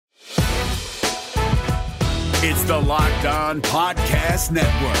It's the Locked On Podcast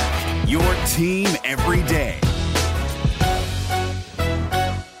Network, your team every day.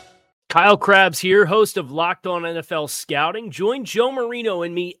 Kyle Krabs here, host of Locked On NFL Scouting. Join Joe Marino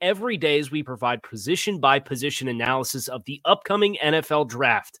and me every day as we provide position-by-position analysis of the upcoming NFL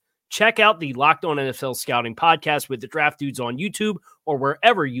Draft. Check out the Locked On NFL Scouting podcast with the Draft Dudes on YouTube or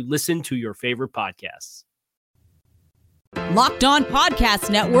wherever you listen to your favorite podcasts. Locked On Podcast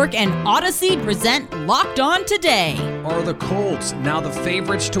Network and Odyssey present Locked On Today. Are the Colts now the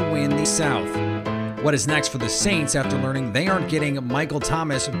favorites to win the South? What is next for the Saints after learning they aren't getting Michael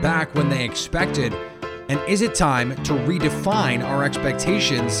Thomas back when they expected? And is it time to redefine our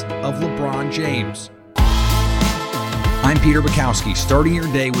expectations of LeBron James? I'm Peter Bukowski, starting your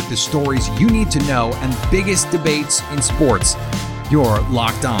day with the stories you need to know and biggest debates in sports. You're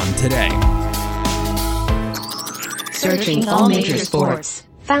Locked On Today. Searching all major sports.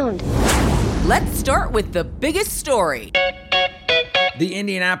 Found. Let's start with the biggest story. The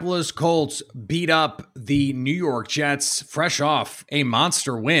Indianapolis Colts beat up the New York Jets, fresh off a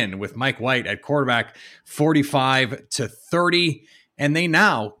monster win with Mike White at quarterback, 45-30. And they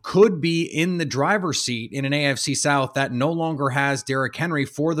now could be in the driver's seat in an AFC South that no longer has Derrick Henry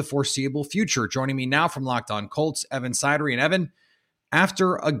for the foreseeable future. Joining me now from Locked On Colts, Evan Sidery. And Evan,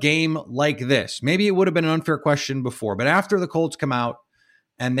 after a game like this, maybe it would have been an unfair question before, but after the Colts come out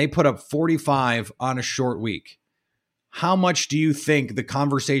and they put up 45 on a short week, how much do you think the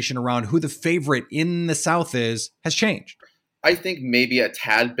conversation around who the favorite in the South is has changed? I think maybe a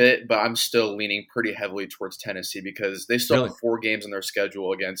tad bit, but I'm still leaning pretty heavily towards Tennessee because they still have 4 games on their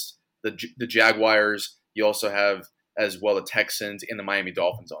schedule against the Jaguars. You also have as well the Texans and the Miami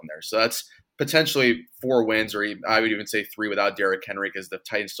Dolphins on there. So that's potentially 4 wins, or I would even say 3 without Derrick Henry because the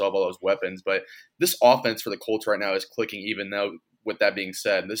Titans still have all those weapons. But this offense for the Colts right now is clicking, even though, with that being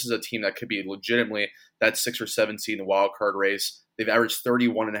said, this is a team that could be legitimately that 6 or 7 seed in the wild card race. They've averaged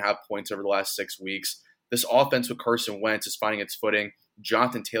 31.5 points over the last 6 weeks. This offense with Carson Wentz is finding its footing.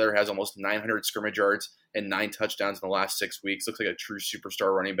 Jonathan Taylor has almost 900 scrimmage yards and 9 touchdowns in the last 6 weeks. Looks like a true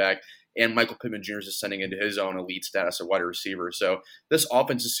superstar running back. And Michael Pittman Jr. is ascending into his own elite status at wide receiver. So this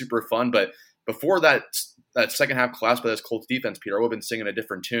offense is super fun. But before that second half collapse by this Colts defense, Peter, I would have been singing a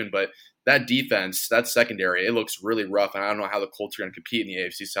different tune. But that defense, that secondary, it looks really rough. And I don't know how the Colts are going to compete in the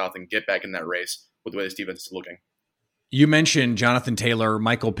AFC South and get back in that race with the way this defense is looking. You mentioned Jonathan Taylor,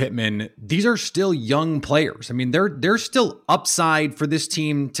 Michael Pittman. These are still young players. I mean, they're still upside for this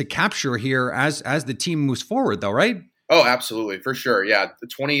team to capture here as the team moves forward, though, right? Oh, absolutely. For sure. Yeah. The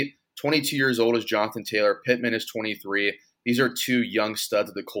 22 years old is Jonathan Taylor. Pittman is 23. These are 2 young studs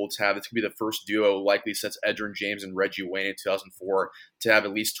that the Colts have. It's going to be the first duo likely since Edgerrin James and Reggie Wayne in 2004 to have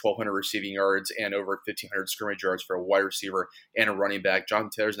at least 1,200 receiving yards and over 1,500 scrimmage yards for a wide receiver and a running back. Jonathan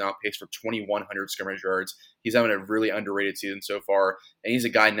Taylor's now paced for 2,100 scrimmage yards. He's having a really underrated season so far, and he's a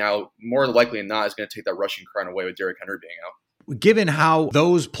guy now, more likely than not, is going to take that rushing crown away with Derrick Henry being out. Given how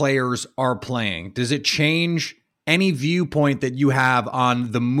those players are playing, does it change any viewpoint that you have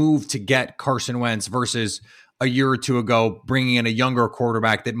on the move to get Carson Wentz versus a year or 2 ago, bringing in a younger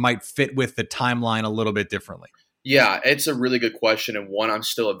quarterback that might fit with the timeline a little bit differently? Yeah, it's a really good question, and one I'm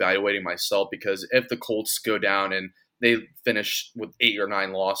still evaluating myself, because if the Colts go down and they finish with 8 or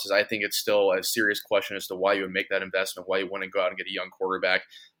 9 losses, I think it's still a serious question as to why you would make that investment, why you want to go out and get a young quarterback.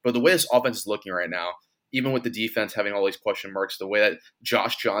 But the way this offense is looking right now, even with the defense having all these question marks, the way that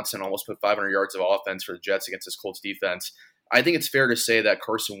Josh Johnson almost put 500 yards of offense for the Jets against this Colts defense, I think it's fair to say that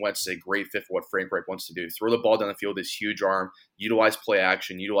Carson Wentz is a great fit for what Frank Reich wants to do. Throw the ball down the field with his huge arm, utilize play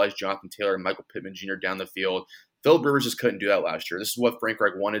action, utilize Jonathan Taylor and Michael Pittman Jr. down the field. Philip Rivers just couldn't do that last year. This is what Frank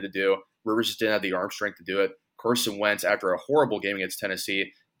Reich wanted to do. Rivers just didn't have the arm strength to do it. Carson Wentz, after a horrible game against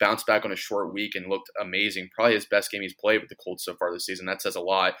Tennessee, bounced back on a short week and looked amazing. Probably his best game he's played with the Colts so far this season. That says a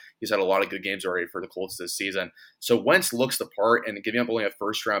lot. He's had a lot of good games already for the Colts this season. So Wentz looks the part, and giving up only a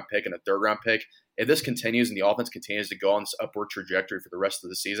first-round pick and a third-round pick, if this continues and the offense continues to go on this upward trajectory for the rest of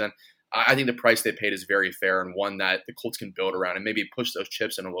the season, I think the price they paid is very fair and one that the Colts can build around and maybe push those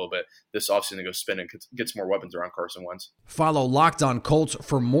chips in a little bit this offseason to go spin and get some more weapons around Carson Wentz. Follow Locked On Colts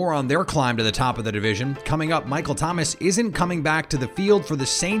for more on their climb to the top of the division. Coming up, Michael Thomas isn't coming back to the field for the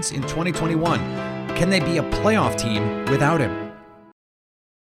Saints in 2021. Can they be a playoff team without him?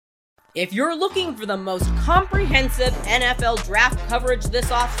 If you're looking for the most comprehensive NFL draft coverage this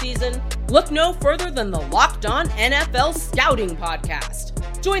offseason, look no further than the Locked On NFL Scouting Podcast.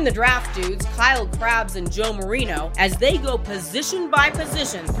 Join the Draft Dudes, Kyle Krabs and Joe Marino, as they go position by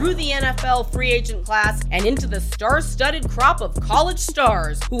position through the NFL free agent class and into the star-studded crop of college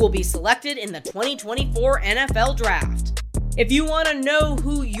stars who will be selected in the 2024 NFL Draft. If you want to know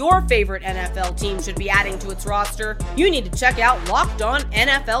who your favorite NFL team should be adding to its roster, you need to check out Locked On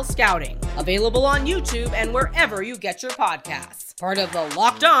NFL Scouting, available on YouTube and wherever you get your podcasts. Part of the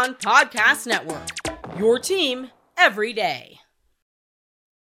Locked On Podcast Network, your team every day.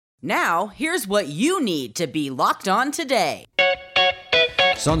 Now, here's what you need to be locked on today.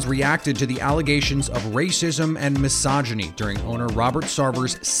 Suns reacted to the allegations of racism and misogyny during owner Robert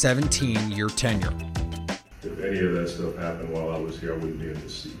Sarver's 17-year tenure. If any of that stuff happened while I was here, I wouldn't be in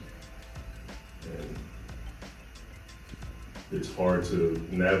this seat. And it's hard to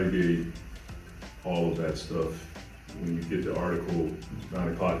navigate all of that stuff when you get the article 9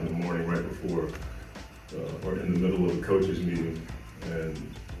 o'clock in the morning right before or in the middle of a coaches meeting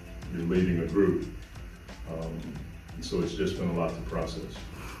and you're leading a group. So it's just been a lot to process.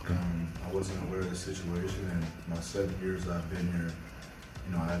 I wasn't aware of the situation, and my 7 years I've been here,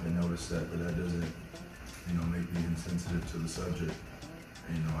 I haven't noticed that, but that doesn't, make me insensitive to the subject.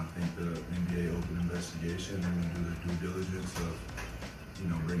 I think the NBA open investigation, they're going to do the due diligence of,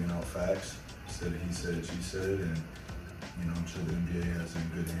 bringing out facts instead of he said, she said, and, I'm sure the NBA has in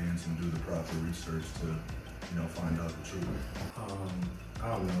good hands and do the proper research to, find out the truth. I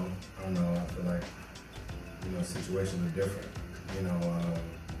don't know. I feel like, situations are different.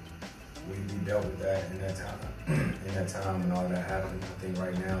 We dealt with that in that time when all that happened. I think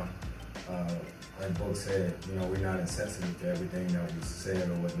right now, like Book said, we're not insensitive to everything that was said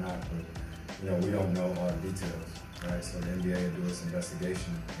or whatnot, but, we don't know all the details, right? So the NBA will do its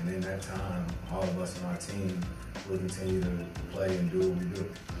investigation, and in that time, all of us on our team will continue to play and do what we do.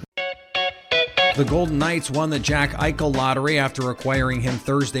 The Golden Knights won the Jack Eichel lottery after acquiring him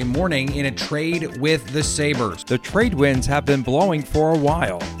Thursday morning in a trade with the Sabres. The trade winds have been blowing for a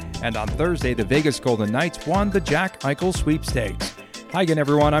while, and on Thursday, the Vegas Golden Knights won the Jack Eichel sweepstakes. Hi again,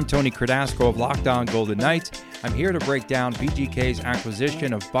 everyone. I'm Tony Cardasco of Locked On Golden Knights. I'm here to break down VGK's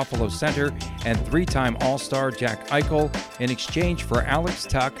acquisition of Buffalo center and three-time All-Star Jack Eichel in exchange for Alex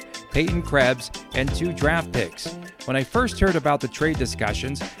Tuch, Peyton Krebs, and 2 draft picks. When I first heard about the trade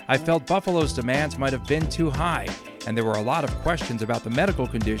discussions, I felt Buffalo's demands might have been too high, and there were a lot of questions about the medical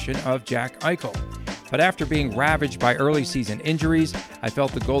condition of Jack Eichel. But after being ravaged by early season injuries, I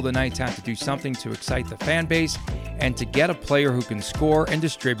felt the Golden Knights had to do something to excite the fan base and to get a player who can score and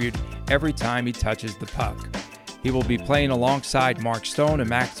distribute every time he touches the puck. He will be playing alongside Mark Stone and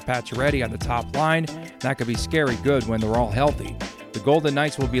Max Pacioretty on the top line. That could be scary good when they're all healthy. The Golden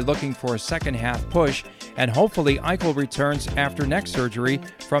Knights will be looking for a second-half push, and hopefully Eichel returns after neck surgery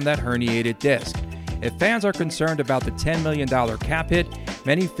from that herniated disc. If fans are concerned about the $10 million cap hit,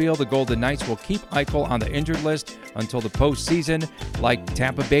 many feel the Golden Knights will keep Eichel on the injured list until the postseason, like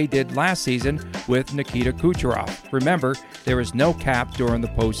Tampa Bay did last season with Nikita Kucherov. Remember, there is no cap during the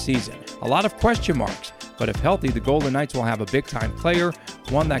postseason. A lot of question marks, but if healthy, the Golden Knights will have a big-time player,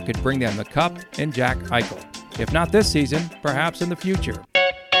 one that could bring them the cup, in Jack Eichel. If not this season, perhaps in the future.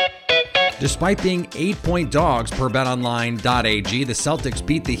 Despite being 8-point dogs per betonline.ag, the Celtics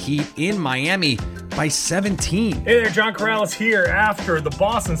beat the Heat in Miami by 17. Hey there, John Corrales here after the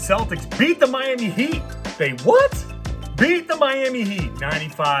Boston Celtics beat the Miami Heat. They what? Beat the Miami Heat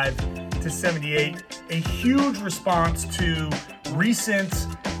 95-78. A huge response to recent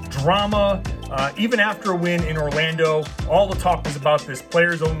drama. Even after a win in Orlando, all the talk was about this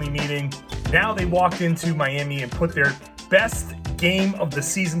players-only meeting. Now they walked into Miami and put their best game of the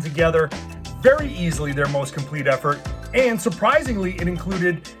season together. Very easily their most complete effort. And surprisingly, it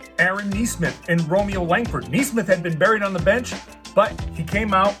included Aaron Nesmith and Romeo Langford. Nesmith had been buried on the bench, but he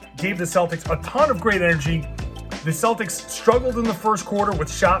came out, gave the Celtics a ton of great energy. The Celtics struggled in the first quarter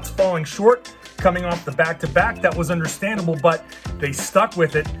with shots falling short, coming off the back-to-back. That was understandable, but they stuck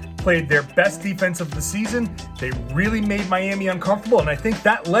with it, played their best defense of the season. They really made Miami uncomfortable, and I think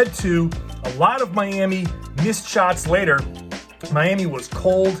that led to a lot of Miami missed shots later. Miami was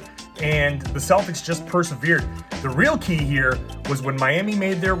cold, and the Celtics just persevered. The real key here was when Miami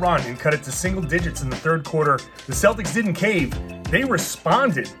made their run and cut it to single digits in the third quarter, the Celtics didn't cave. They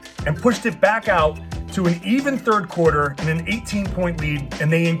responded and pushed it back out to an even third quarter and an 18-point lead,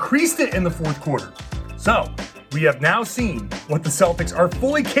 and they increased it in the fourth quarter. So, we have now seen what the Celtics are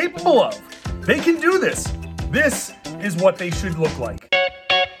fully capable of. They can do this. This is what they should look like.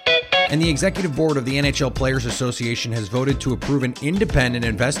 And the executive board of the NHL Players Association has voted to approve an independent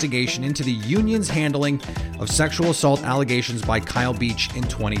investigation into the union's handling of sexual assault allegations by Kyle Beach in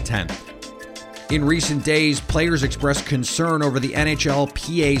 2010. In recent days, players expressed concern over the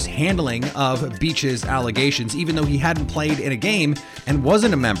NHLPA's handling of Beach's allegations, even though he hadn't played in a game and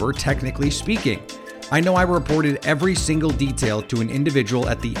wasn't a member, technically speaking. I know I reported every single detail to an individual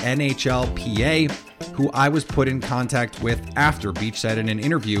at the NHLPA who I was put in contact with after, Beach said in an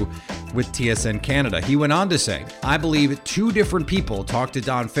interview with TSN Canada. He went on to say, I believe 2 different people talked to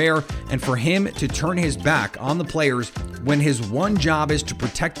Don Fair, and for him to turn his back on the players when his one job is to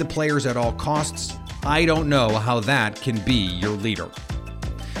protect the players at all costs, I don't know how that can be your leader.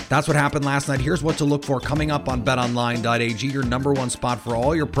 That's what happened last night. Here's what to look for coming up on betonline.ag, your number one spot for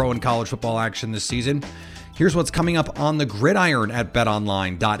all your pro and college football action this season. Here's what's coming up on the gridiron at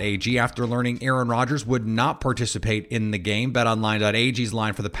betonline.ag. After learning Aaron Rodgers would not participate in the game, betonline.ag's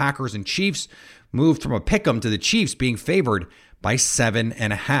line for the Packers and Chiefs moved from a pick'em to the Chiefs being favored by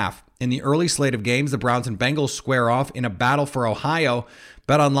 7.5. In the early slate of games, the Browns and Bengals square off in a battle for Ohio.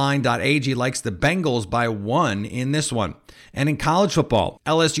 BetOnline.ag likes the Bengals by 1 in this one. And in college football,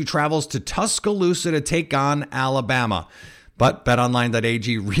 LSU travels to Tuscaloosa to take on Alabama. But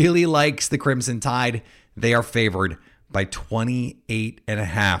BetOnline.ag really likes the Crimson Tide. They are favored by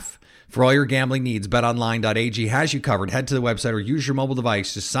 28.5. For all your gambling needs, BetOnline.ag has you covered. Head to the website or use your mobile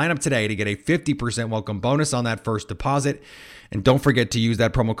device to sign up today to get a 50% welcome bonus on that first deposit. And don't forget to use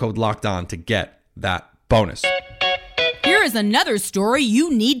that promo code LOCKEDON to get that bonus. Here is another story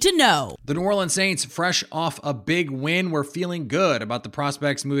you need to know. The New Orleans Saints, fresh off a big win, were feeling good about the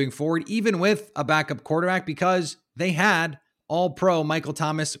prospects moving forward, even with a backup quarterback, because they had all-pro Michael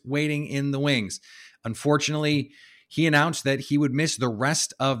Thomas waiting in the wings. Unfortunately, he announced that he would miss the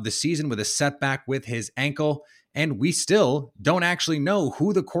rest of the season with a setback with his ankle, and we still don't actually know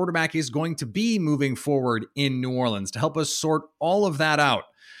who the quarterback is going to be moving forward in New Orleans. To help us sort all of that out,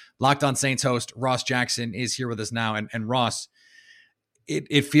 Locked On Saints host Ross Jackson is here with us now. And Ross,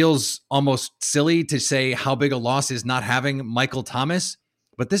 it feels almost silly to say how big a loss is not having Michael Thomas,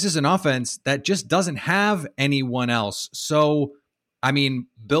 but this is an offense that just doesn't have anyone else. So, I mean,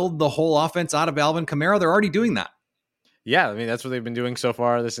 build the whole offense out of Alvin Kamara. They're already doing that. Yeah, I mean, that's what they've been doing so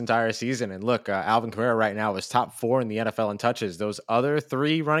far this entire season. And look, Alvin Kamara right now is top 4 in the NFL in touches. Those other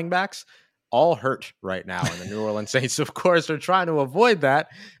 3 running backs all hurt right now. And the New Orleans Saints, of course, are trying to avoid that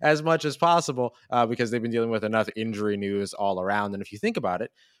as much as possible because they've been dealing with enough injury news all around. And if you think about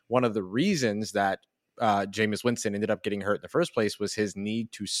it, one of the reasons that Jameis Winston ended up getting hurt in the first place was his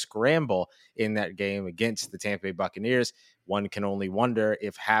need to scramble in that game against the Tampa Bay Buccaneers. One can only wonder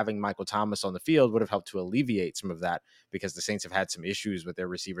if having Michael Thomas on the field would have helped to alleviate some of that, because the Saints have had some issues with their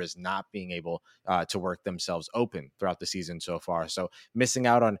receivers not being able to work themselves open throughout the season so far. So missing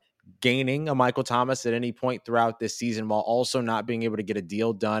out on gaining a Michael Thomas at any point throughout this season, while also not being able to get a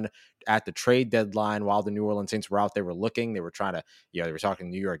deal done at the trade deadline while the New Orleans Saints were out, they were looking, they were trying to, they were talking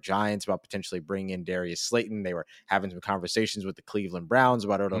to the New York Giants about potentially bringing in Darius Slayton. They were having some conversations with the Cleveland Browns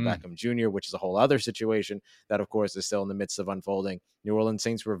about Odell Beckham Jr., which is a whole other situation that, of course, is still in the midst of unfolding. New Orleans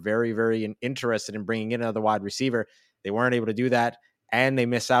Saints were very, very interested in bringing in another wide receiver. They weren't able to do that. And they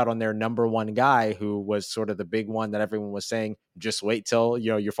miss out on their number one guy, who was sort of the big one that everyone was saying, just wait till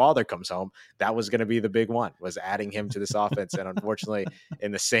your father comes home. That was going to be the big one, was adding him to this offense. And unfortunately,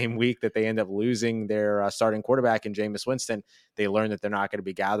 in the same week that they end up losing their starting quarterback in Jameis Winston, they learn that they're not going to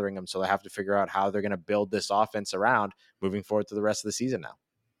be gathering him. So they have to figure out how they're going to build this offense around moving forward to the rest of the season now.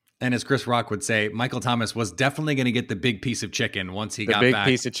 And as Chris Rock would say, Michael Thomas was definitely going to get the big piece of chicken once he got back. The big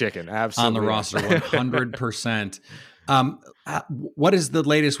piece of chicken, absolutely. On the roster, 100%. What is the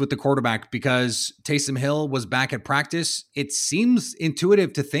latest with the quarterback? Because Taysom Hill was back at practice. It seems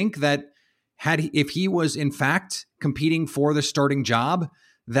intuitive to think that if he was in fact competing for the starting job,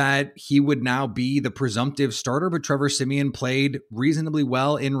 that he would now be the presumptive starter. But Trevor Siemian played reasonably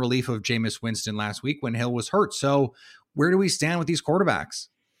well in relief of Jameis Winston last week when Hill was hurt. So where do we stand with these quarterbacks?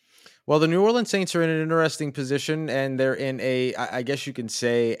 Well, the New Orleans Saints are in an interesting position, and they're in I guess you can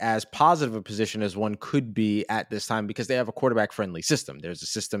say, as positive a position as one could be at this time, because they have a quarterback-friendly system. There's a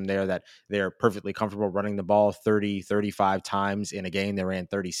system there that they're perfectly comfortable running the ball 30, 35 times in a game. They ran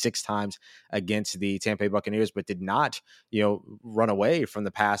 36 times against the Tampa Bay Buccaneers, but did not, run away from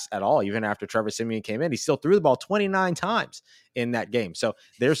the pass at all. Even after Trevor Siemian came in, he still threw the ball 29 times in that game. So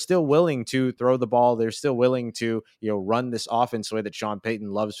they're still willing to throw the ball. They're still willing to, run this offense the way that Sean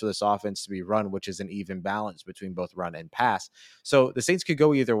Payton loves for this offense to be run, which is an even balance between both run and pass. So the Saints could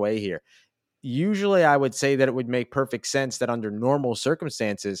go either way here. Usually I would say that it would make perfect sense that under normal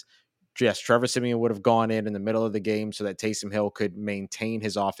circumstances, yes, Trevor Siemian would have gone in the middle of the game so that Taysom Hill could maintain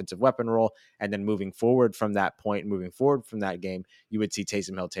his offensive weapon role. And then moving forward from that point, moving forward from that game, you would see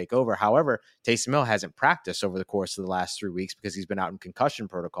Taysom Hill take over. However, Taysom Hill hasn't practiced over the course of the last 3 weeks because he's been out in concussion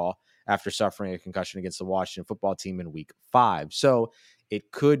protocol after suffering a concussion against the Washington football team in week 5. So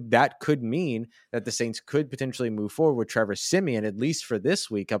that could mean that the Saints could potentially move forward with Trevor Siemian, at least for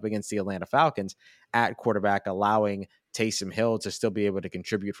this week up against the Atlanta Falcons at quarterback, allowing Taysom Hill to still be able to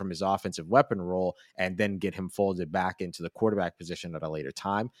contribute from his offensive weapon role and then get him folded back into the quarterback position at a later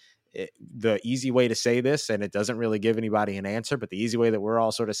time. The easy way to say this, and it doesn't really give anybody an answer, but the easy way that we're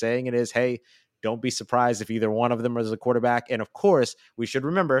all sort of saying it is, hey, don't be surprised if either one of them is a quarterback. And of course, we should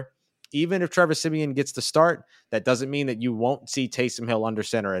remember, even if Trevor Siemian gets the start, that doesn't mean that you won't see Taysom Hill under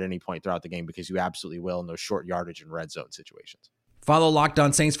center at any point throughout the game, because you absolutely will in those short yardage and red zone situations. Follow Locked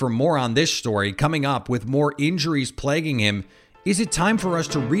On Saints for more on this story. Coming up, with more injuries plaguing him, is it time for us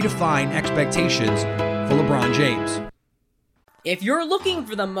to redefine expectations for LeBron James? If you're looking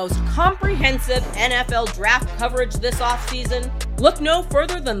for the most comprehensive NFL draft coverage this offseason, look no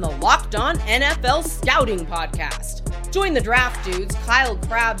further than the Locked On NFL Scouting Podcast. Join the draft dudes, Kyle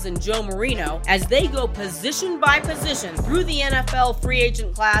Krabs and Joe Marino, as they go position by position through the NFL free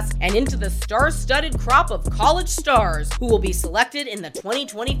agent class and into the star-studded crop of college stars who will be selected in the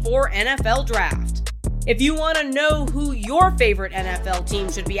 2024 NFL Draft. If you want to know who your favorite NFL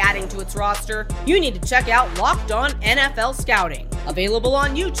team should be adding to its roster, you need to check out Locked On NFL Scouting, available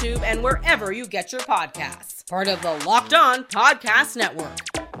on YouTube and wherever you get your podcasts. Part of the Locked On Podcast Network,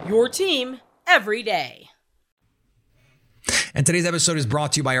 your team every day. And today's episode is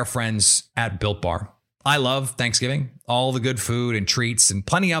brought to you by our friends at Built Bar. I love Thanksgiving, all the good food and treats and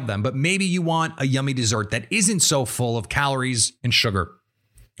plenty of them, but maybe you want a yummy dessert that isn't so full of calories and sugar.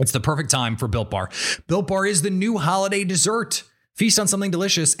 It's the perfect time for Built Bar. Built Bar is the new holiday dessert. Feast on something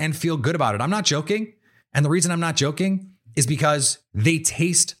delicious and feel good about it. I'm not joking. And the reason I'm not joking is because they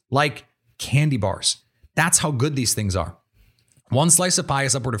taste like candy bars. That's how good these things are. One slice of pie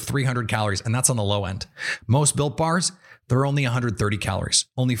is upward of 300 calories, and that's on the low end. Most Built Bars, they're only 130 calories,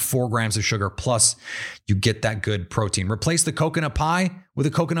 only 4 grams of sugar, plus you get that good protein. Replace the coconut pie with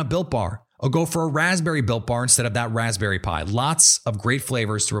a coconut Built Bar, or go for a raspberry Built Bar instead of that raspberry pie. Lots of great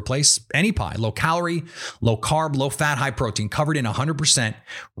flavors to replace any pie. Low calorie, low carb, low fat, high protein, covered in 100%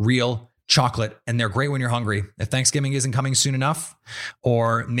 real chocolate. And they're great when you're hungry. If Thanksgiving isn't coming soon enough,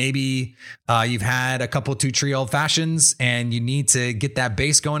 or maybe you've had a couple 2-3 old fashions and you need to get that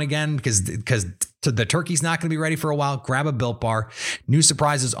base going again because the turkey's not going to be ready for a while, grab a Built Bar. New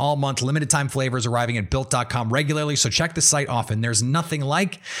surprises all month, limited time flavors arriving at Built.com regularly. So check the site often. There's nothing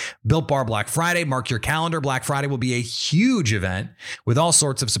like Built Bar Black Friday. Mark your calendar. Black Friday will be a huge event with all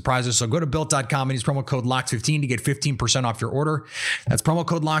sorts of surprises. So go to Built.com and use promo code LOCKED15 to get 15% off your order. That's promo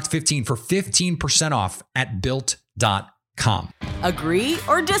code LOCKED15 for 15% off at Built.com. Agree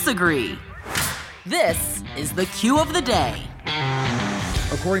or disagree? This is the cue of the day.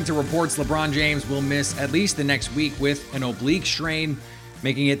 According to reports, LeBron James will miss at least the next week with an oblique strain,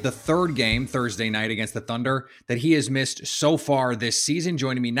 making it the third game Thursday night against the Thunder that he has missed so far this season.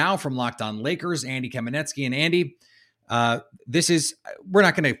 Joining me now from Locked On Lakers, Andy Kamenetsky. And Andy, we're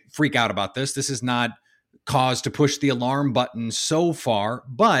not going to freak out about this. This is not cause to push the alarm button so far,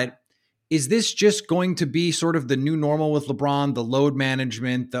 but is this just going to be sort of the new normal with LeBron, the load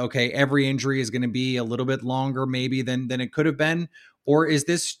management? Okay, every injury is going to be a little bit longer maybe than it could have been. Or is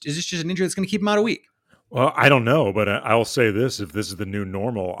this just an injury that's going to keep him out a week? Well, I don't know, but I'll say this. If this is the new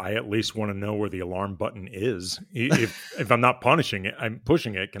normal, I at least want to know where the alarm button is. If I'm not pushing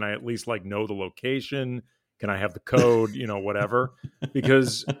it, can I at least know the location? Can I have the code, whatever?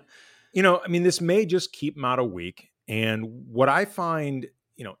 Because, this may just keep him out a week. And what I find,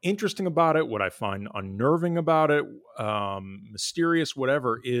 interesting about it, what I find unnerving about it, mysterious,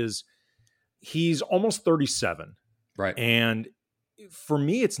 whatever, is he's almost 37. Right. And for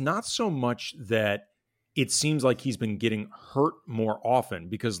me, it's not so much that it seems like he's been getting hurt more often,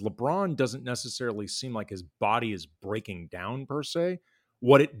 because LeBron doesn't necessarily seem like his body is breaking down per se.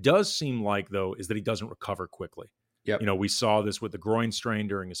 What it does seem like, though, is that he doesn't recover quickly. Yep. We saw this with the groin strain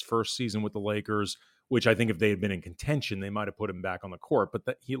during his first season with the Lakers, which I think if they had been in contention, they might have put him back on the court. But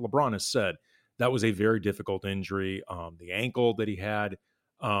LeBron has said that was a very difficult injury. The ankle that he had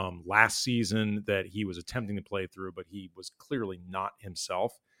last season that he was attempting to play through, but he was clearly not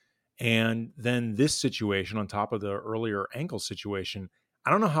himself. And then this situation on top of the earlier ankle situation,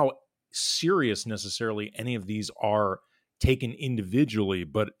 I don't know how serious necessarily any of these are taken individually,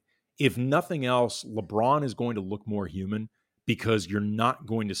 but if nothing else, LeBron is going to look more human because you're not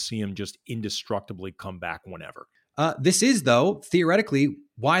going to see him just indestructibly come back whenever. This is, though, theoretically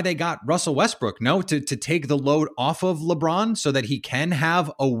why they got Russell Westbrook, to take the load off of LeBron so that he can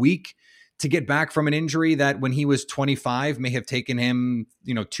have a week to get back from an injury that when he was 25 may have taken him,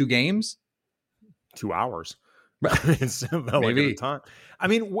 2 games. 2 hours. It's about like at a time. I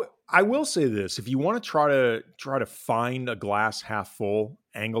mean, I will say this: if you want to try to find a glass half full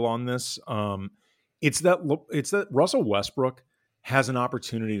angle on this, it's that Russell Westbrook has an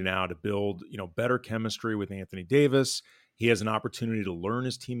opportunity now to build, better chemistry with Anthony Davis. He has an opportunity to learn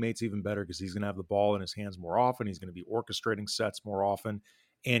his teammates even better because he's going to have the ball in his hands more often. He's going to be orchestrating sets more often.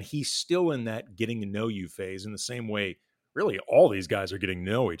 And he's still in that getting to know you phase in the same way, really, all these guys are getting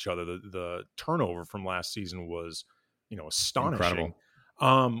to know each other. The turnover from last season was, astonishing.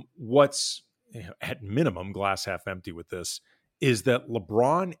 Incredible. What's at minimum glass half empty with this is that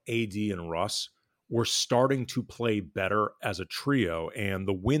LeBron, AD, and Russ were starting to play better as a trio. And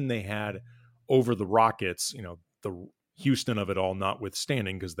the win they had over the Rockets, the Houston of it all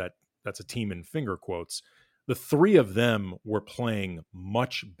notwithstanding, because that's a team in finger quotes, the three of them were playing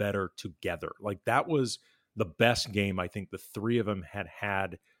much better together. Like that was the best game I think the three of them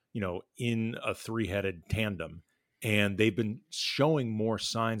had, in a three-headed tandem. And they've been showing more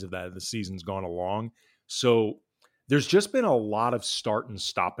signs of that as the season's gone along. So there's just been a lot of start and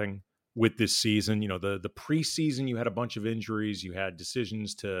stopping with this season. The preseason, you had a bunch of injuries. You had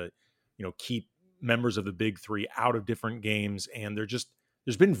decisions to, keep members of the big three out of different games. And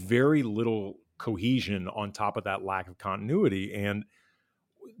there's been very little cohesion on top of that lack of continuity. And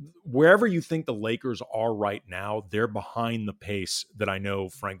wherever you think the Lakers are right now, they're behind the pace that I know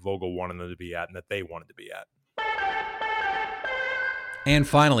Frank Vogel wanted them to be at and that they wanted to be at. And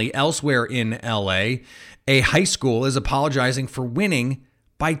finally, elsewhere in LA, a high school is apologizing for winning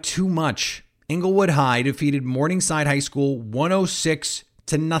by too much. Inglewood High defeated Morningside High School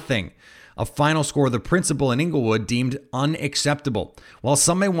 106-0. A final score the principal in Inglewood deemed unacceptable. While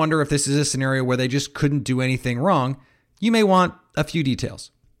some may wonder if this is a scenario where they just couldn't do anything wrong, you may want a few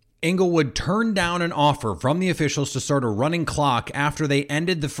details. Inglewood turned down an offer from the officials to start a running clock after they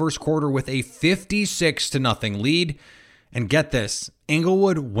ended the first quarter with a 56-0 lead. And get this,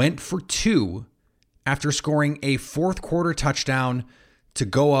 Inglewood went for two after scoring a fourth quarter touchdown to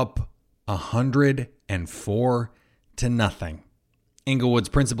go up 104-0. Inglewood's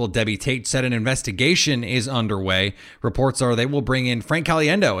principal, Debbie Tate, said an investigation is underway. Reports are they will bring in Frank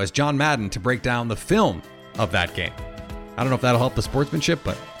Caliendo as John Madden to break down the film of that game. I don't know if that'll help the sportsmanship,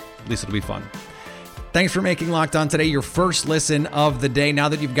 but at least it'll be fun. Thanks for making Locked On Today your first listen of the day. Now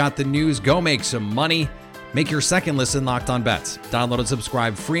that you've got the news, go make some money. Make your second listen Locked On Bets. Download and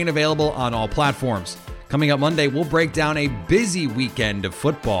subscribe free and available on all platforms. Coming up Monday, we'll break down a busy weekend of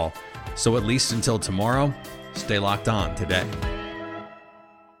football. So at least until tomorrow, stay locked on today.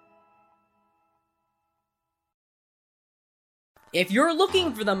 If you're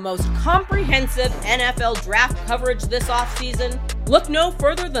looking for the most comprehensive NFL draft coverage this offseason, look no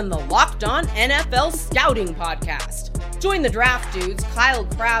further than the Locked On NFL Scouting Podcast. Join the draft dudes, Kyle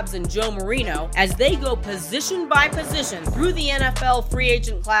Krabs and Joe Marino, as they go position by position through the NFL free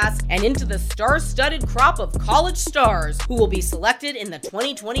agent class and into the star-studded crop of college stars who will be selected in the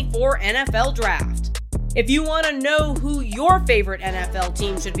 2024 NFL Draft. If you want to know who your favorite NFL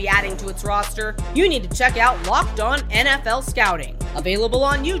team should be adding to its roster, you need to check out Locked On NFL Scouting, available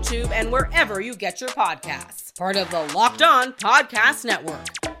on YouTube and wherever you get your podcasts. Part of the Locked On Podcast Network,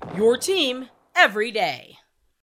 your team every day.